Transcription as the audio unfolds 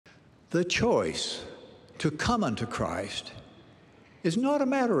The choice to come unto Christ is not a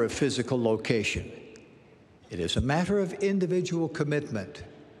matter of physical location. It is a matter of individual commitment.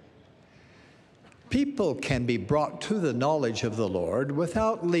 People can be brought to the knowledge of the Lord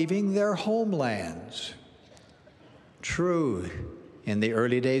without leaving their homelands. True, in the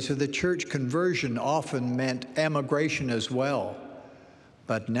early days of the church, conversion often meant emigration as well.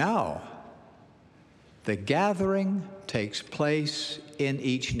 But now, the gathering takes place in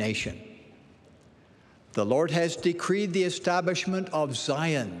each nation. The Lord has decreed the establishment of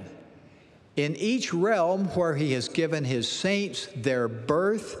Zion in each realm where he has given his saints their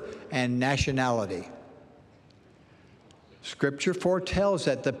birth and nationality. Scripture foretells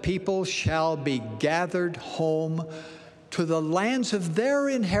that the people shall be gathered home to the lands of their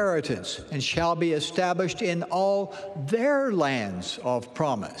inheritance and shall be established in all their lands of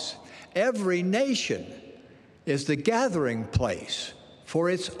promise. Every nation is the gathering place for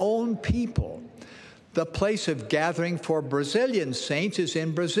its own people. The place of gathering for Brazilian saints is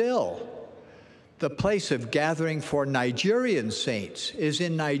in Brazil. The place of gathering for Nigerian saints is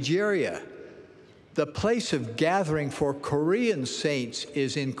in Nigeria. The place of gathering for Korean saints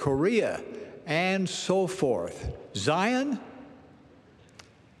is in Korea, and so forth. Zion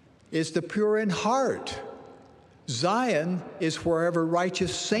is the pure in heart. Zion is wherever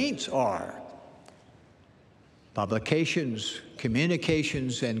righteous saints are. Publications,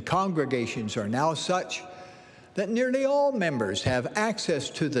 communications, and congregations are now such that nearly all members have access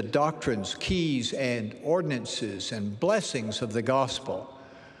to the doctrines, keys, and ordinances and blessings of the gospel,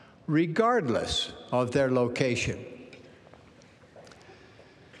 regardless of their location.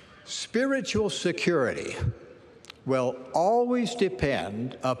 Spiritual security will always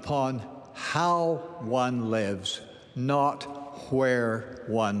depend upon how one lives, not where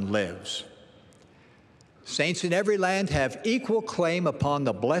one lives. Saints in every land have equal claim upon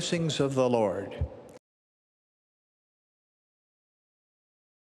the blessings of the Lord.